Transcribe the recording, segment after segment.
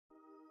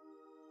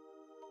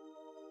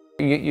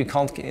You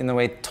can't, in a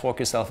way, talk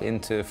yourself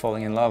into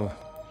falling in love.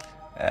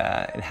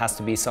 It has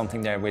to be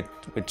something there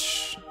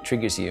which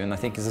triggers you, and I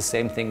think it's the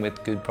same thing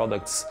with good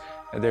products.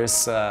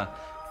 There's a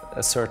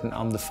certain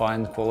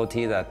undefined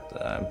quality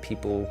that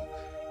people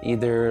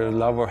either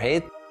love or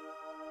hate.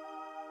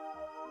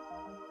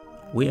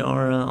 We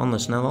are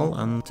Anderssen Voll,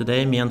 and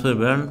today me and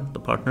Torbjørn, the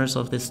partners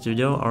of this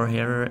studio, are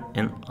here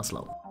in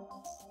Oslo.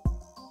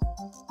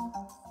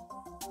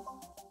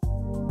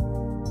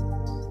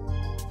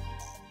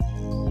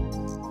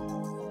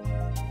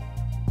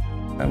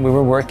 We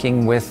were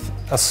working with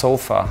a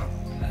sofa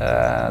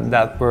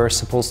that were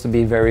supposed to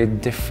be very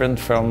different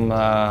from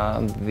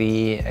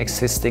the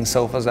existing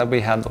sofas that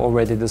we had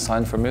already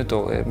designed for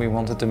Muuto. We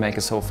wanted to make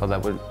a sofa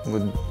that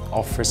would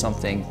offer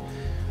something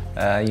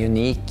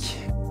unique.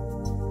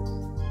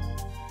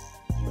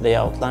 The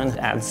outline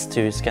adds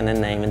to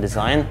Scandinavian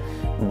design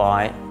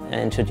by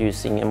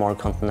introducing a more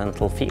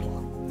continental feel,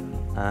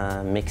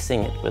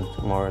 mixing it with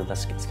more of the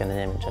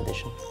Scandinavian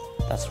tradition.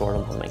 That's sort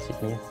of what makes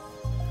it new.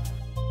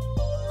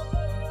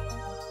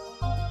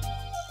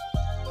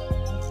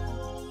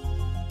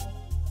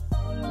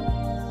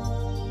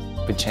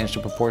 We changed the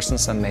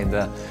proportions and made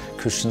the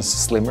cushions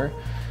slimmer,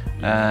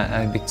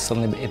 and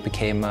suddenly it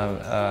became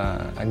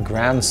a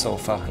grand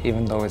sofa.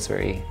 Even though it's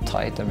very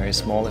tight and very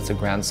small, it's a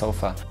grand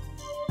sofa.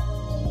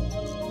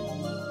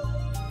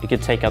 You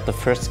could take out the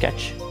first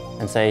sketch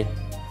and say,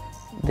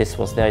 this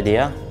was the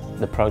idea,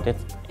 the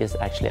project is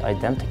actually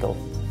identical.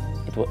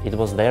 It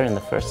was there in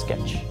the first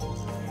sketch.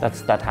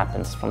 That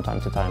happens from time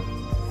to time.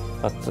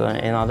 But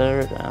in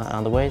other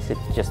ways, it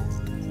just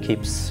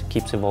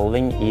keeps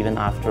evolving even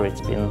after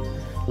it's been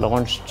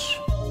launched.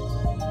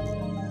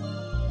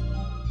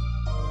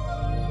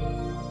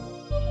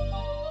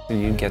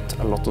 You get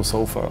a lot of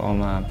sofa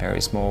on a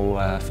very small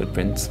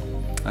footprint.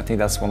 I think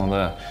that's one of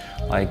the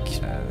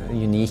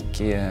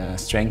unique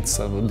strengths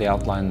of the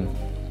outline